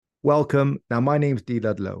Welcome. Now, my name's Dee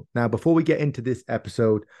Ludlow. Now, before we get into this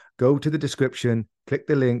episode, go to the description, click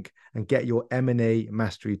the link, and get your M&A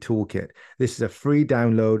Mastery Toolkit. This is a free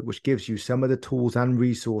download which gives you some of the tools and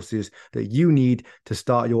resources that you need to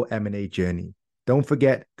start your M&A journey. Don't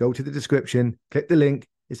forget, go to the description, click the link.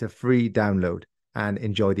 It's a free download, and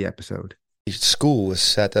enjoy the episode. School was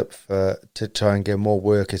set up to try and get more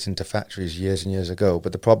workers into factories years and years ago,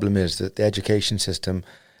 but the problem is that the education system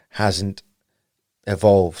hasn't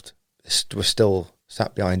evolved. We're still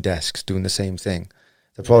sat behind desks doing the same thing.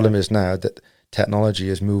 The problem is now that technology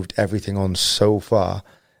has moved everything on so far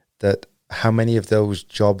that how many of those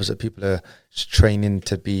jobs that people are training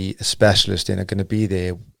to be a specialist in are going to be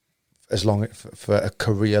there as long for a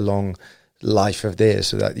career-long life of theirs,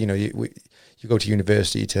 so that you go to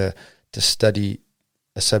university to study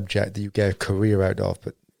a subject that you get a career out of,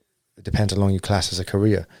 but it depends how long you class as a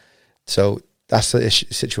career. So that's the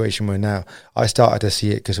situation we're now. I started to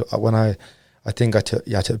see it because when I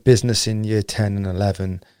took business in year 10 and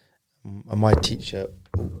 11. My teacher,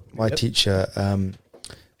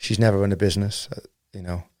 she's never run a business,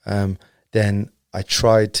 Then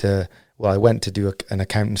I went to do an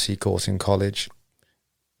accountancy course in college.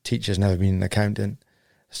 Teacher's never been an accountant.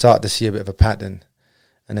 Started to see a bit of a pattern.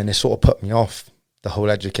 And then it sort of put me off the whole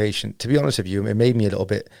education. To be honest with you, it made me a little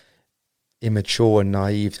bit immature and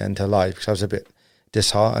naive into life because I was a bit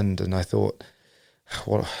disheartened, and I thought,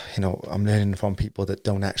 well, I'm learning from people that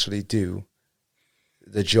don't actually do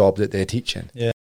the job that they're teaching. Yeah.